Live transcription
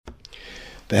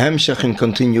Behemshach, in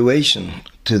continuation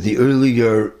to the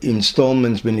earlier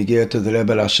installments b'negea to the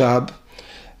Rebbe Rashab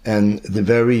and the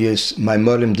various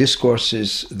Maimorim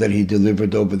discourses that he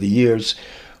delivered over the years,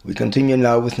 we continue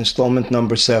now with installment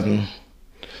number 7,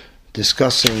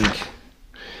 discussing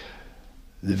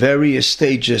the various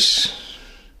stages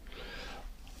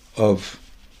of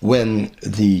when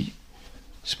the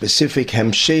specific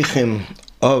hemshechim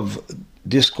of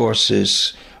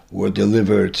discourses were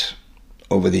delivered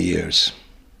over the years.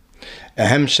 A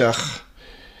hemshach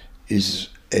is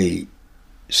a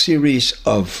series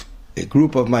of a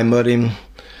group of Maimorim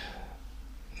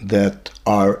that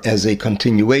are as a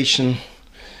continuation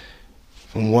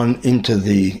from one into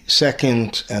the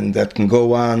second, and that can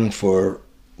go on for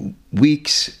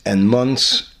weeks and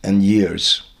months and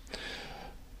years.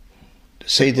 The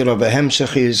Seder of a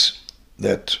hemshach is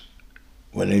that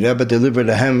when a Rebbe delivered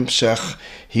a hemshach,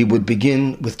 he would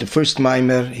begin with the first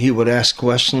Maimer, he would ask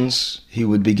questions, he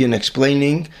would begin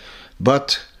explaining,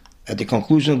 but at the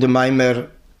conclusion of the Maimer,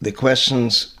 the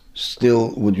questions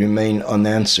still would remain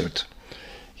unanswered.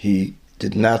 He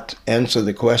did not answer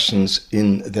the questions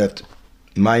in that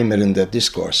Maimer, in that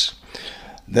discourse.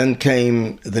 Then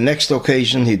came the next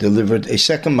occasion, he delivered a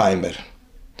second Maimer.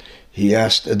 He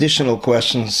asked additional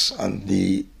questions on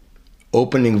the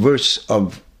opening verse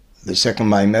of the second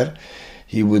Maimer.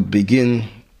 He would begin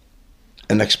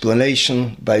an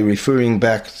explanation by referring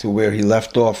back to where he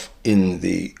left off in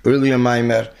the earlier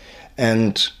Maimer,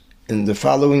 and in the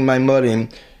following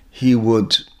Maimorim, he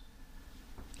would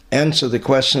answer the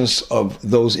questions of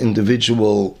those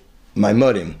individual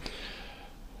Maimorim.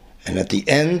 And at the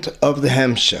end of the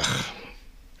hemshach,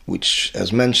 which,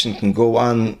 as mentioned, can go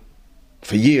on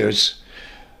for years,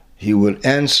 he would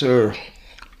answer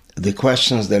the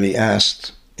questions that he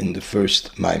asked in the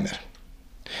first Maimer.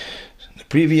 The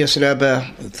previous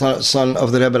Rebbe, the son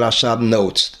of the Rebbe Rashab,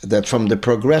 notes that from the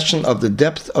progression of the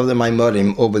depth of the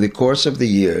Maimorim over the course of the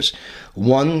years,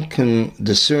 one can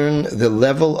discern the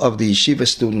level of the yeshiva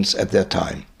students at that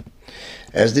time.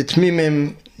 As the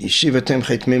Tmimim, Yeshiva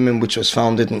Tomchei Tmimim, which was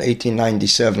founded in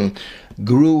 1897,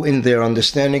 grew in their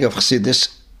understanding of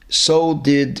Chassidus, so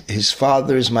did his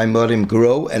father's Maimorim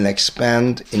grow and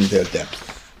expand in their depth.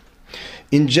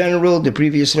 In general, the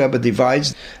previous Rebbe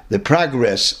divides the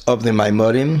progress of the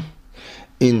Maimorim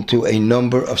into a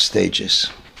number of stages.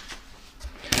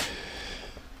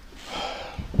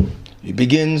 He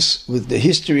begins with the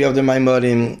history of the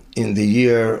Maimorim in the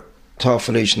year Tov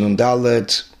Reish Nun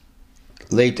Dalet,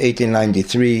 late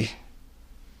 1893,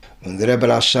 when the Rebbe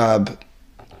Rashab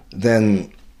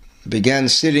then began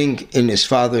sitting in his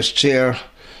father's chair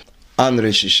on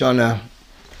Rosh Hashanah.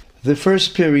 The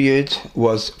first period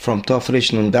was from Tov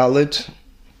Reish Nun Dalet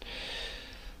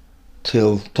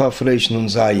till Tov Reish Nun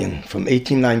Zayin, from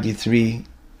 1893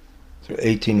 through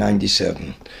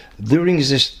 1897. During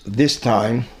this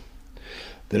time,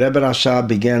 the Rebbe Rashab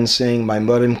began saying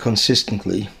Maimorim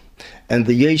consistently, and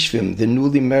the Yeshvim, the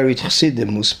newly married Chassidim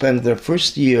who spent their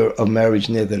first year of marriage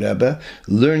near the Rebbe,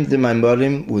 learned the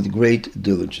Maimorim with great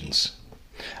diligence.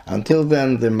 Until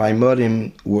then, the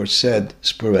Maimorim were said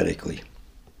sporadically.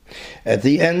 At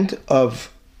the end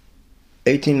of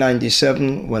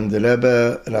 1897, when the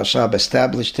Rebbe Rashab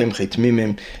established Tomchei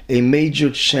Tmimim, a major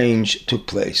change took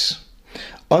place.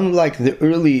 Unlike the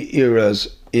early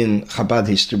eras in Chabad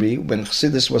history, when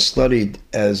Chassidus was studied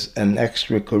as an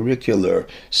extracurricular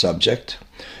subject,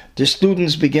 the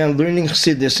students began learning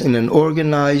Chassidus in an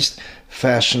organized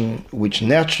fashion which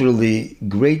naturally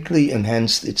greatly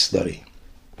enhanced its study.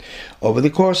 Over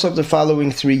the course of the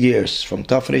following 3 years, from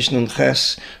Tov Reish Nun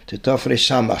Ches to Tov Reish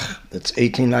Samach, that's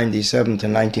 1897 to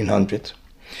 1900,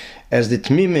 as the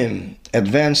Tmimim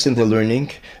advanced in the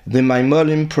learning, the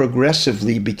Maimorim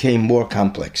progressively became more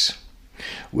complex.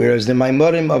 Whereas the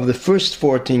Maimorim of the first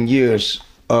 14 years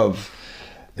of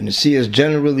the Nesias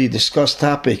generally discuss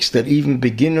topics that even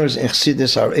beginners in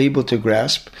Chassidus are able to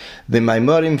grasp, the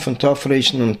Maimorim from Tov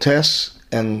Reish Nun Tes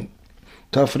and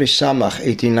Tov Reish Samach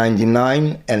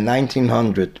 1899 and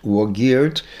 1900 were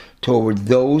geared toward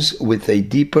those with a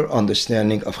deeper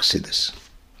understanding of Chassidus.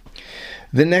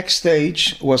 The next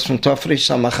stage was from Tov Reish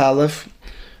Samach Aleph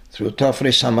through Tov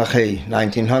Reish Samach Hey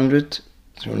 1900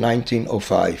 through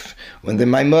 1905, when the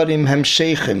Maimorim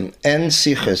Hemshechim and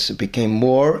Siches became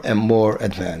more and more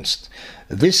advanced.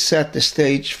 This set the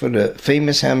stage for the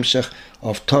famous Hemshech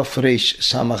of Tov Reish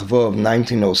Samach Vov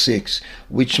 1906,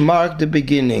 which marked the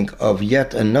beginning of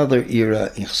yet another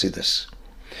era in Chassidus.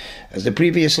 As the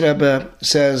previous Rebbe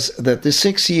says that the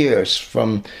 6 years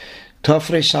from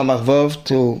Tov Reish Samach Vov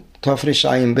to Tov Reish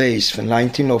Ayin Beis from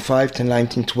 1905 to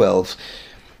 1912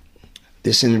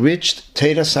 This enriched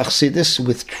Teiras Chassidus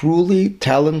with truly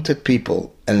talented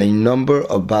people and a number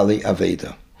of Bali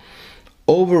Aveda.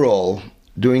 Overall,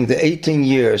 during the 18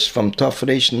 years from Tov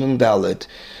Reish Nun Dalet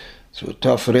through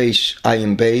Tov Reish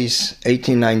Ayin Beis,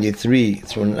 1893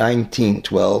 through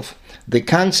 1912, the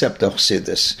concept of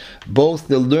Chassidus, both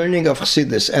the learning of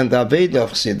Chassidus and the Aveda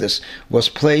of Chassidus, was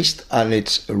placed on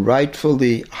its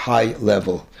rightfully high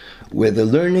level, where the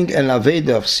learning and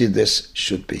Aveda of Chassidus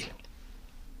should be.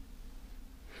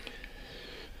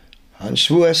 On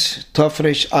Shavuos Tov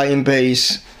Reish Ayin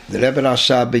Beis, the Rebbe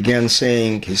Rashab began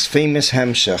saying his famous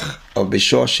Hemshech of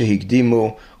Bishor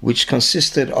Shehikdimu, which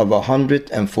consisted of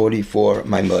 144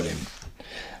 Maimorim.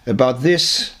 About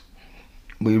this,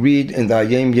 we read in the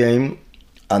Hayom Yom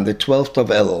on the 12th of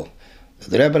Elul.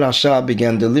 The Rebbe Rashab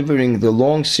began delivering the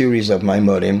long series of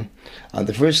Maimorim on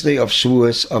the first day of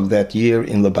Shavuos of that year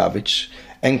in Lubavitch,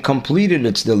 and completed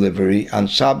its delivery on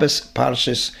Shabbos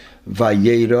Parshas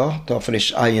Vayera, Tov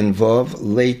Reish Ayin Vov,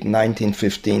 late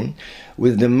 1915,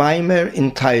 with the Maimer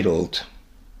entitled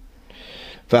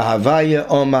V'havaya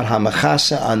Omar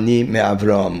Hamachasa Ani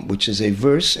Me'Avram, which is a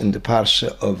verse in the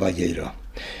Parsha of Vayera.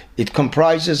 It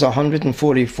comprises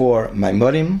 144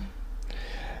 Maimorim.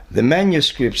 The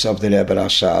manuscripts of the Rebbe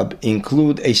Rashab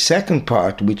include a second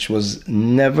part which was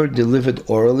never delivered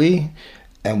orally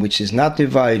and which is not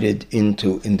divided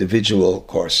into individual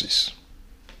courses.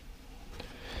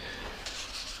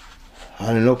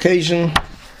 On an occasion,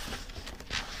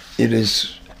 it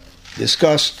is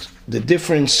discussed the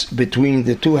difference between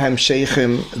the two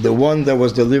Hemsheichim, the one that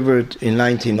was delivered in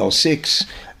 1906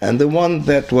 and the one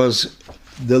that was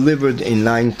delivered in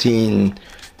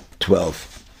 1912.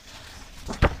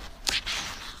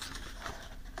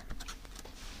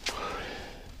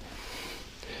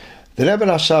 The Rebbe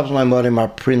Rashab's Maimorim are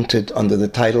printed under the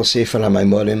title Sefer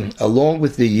HaMaimorim, along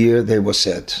with the year they were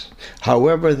said.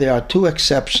 However, there are two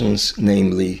exceptions,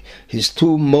 namely, his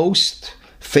two most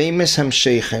famous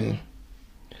Hemsheichim,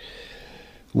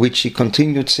 which he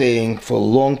continued saying for a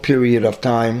long period of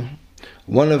time.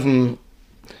 One of them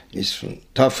is from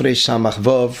Tov Reish Samach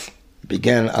Vov,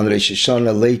 began on Rosh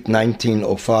Hashanah late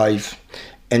 1905,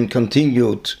 and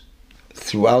continued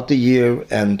throughout the year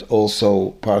and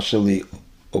also partially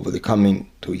over the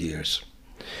coming 2 years.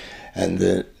 And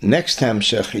the next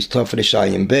Hemshech is Tov Reish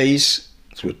Ayin Beis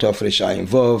through Tov Reish Ayin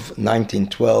Vov,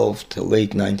 1912 to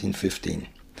late 1915.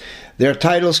 Their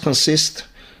titles consist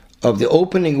of the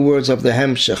opening words of the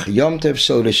Hemshech Yom Tov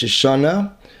Shel Rosh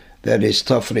Hashanah, that is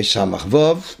Tov Reish Samach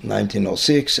Vov,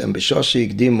 1906, and Bishor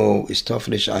Shehikdimu is Tov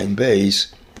Reish Ayin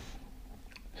Beis,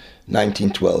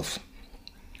 1912.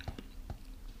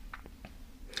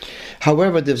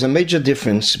 However, there's a major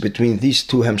difference between these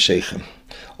two Hemsheichim.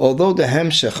 Although the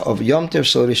Hemshech of Yom Tov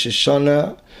Shel Rosh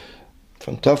Hashanah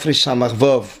from Tov Reish Samach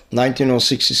Vov,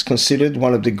 1906, is considered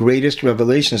one of the greatest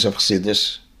revelations of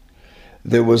Chassidus,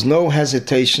 there was no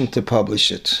hesitation to publish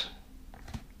it.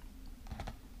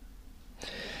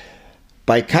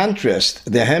 By contrast,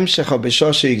 the Hemshech of Bishor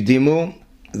Shehikdimu,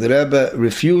 the Rebbe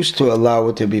refused to allow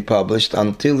it to be published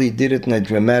until he did it in a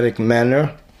dramatic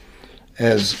manner,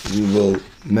 as we will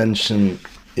mention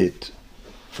it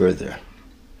further.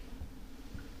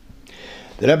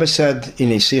 The Rebbe said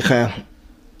in a Sicha,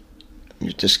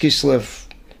 Yutas Kislev,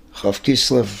 Chav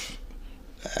Kislev,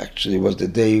 actually was the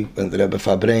day when the Rebbe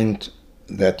Fabrengt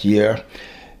that year,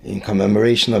 in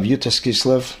commemoration of Yutas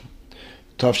Kislev,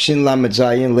 Tavshin Lamed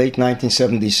Zayin, late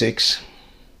 1976,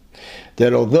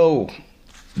 that although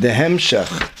the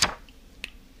Hemshech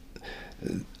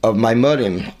of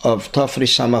Maimorim of Tov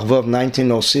Reish Samach Vov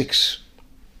 1906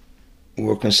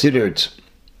 were considered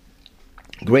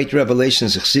great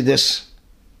revelations of Chassidus,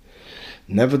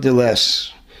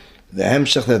 nevertheless, the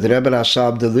Hemshech that the Rebbe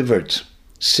Rashab delivered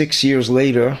 6 years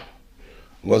later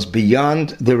was beyond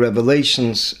the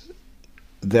revelations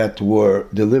that were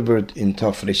delivered in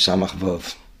Tov Reish Samach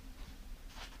Vov.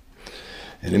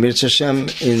 And Emir Hashem,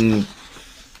 in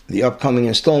the upcoming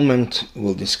installment,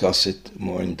 we'll discuss it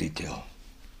more in detail.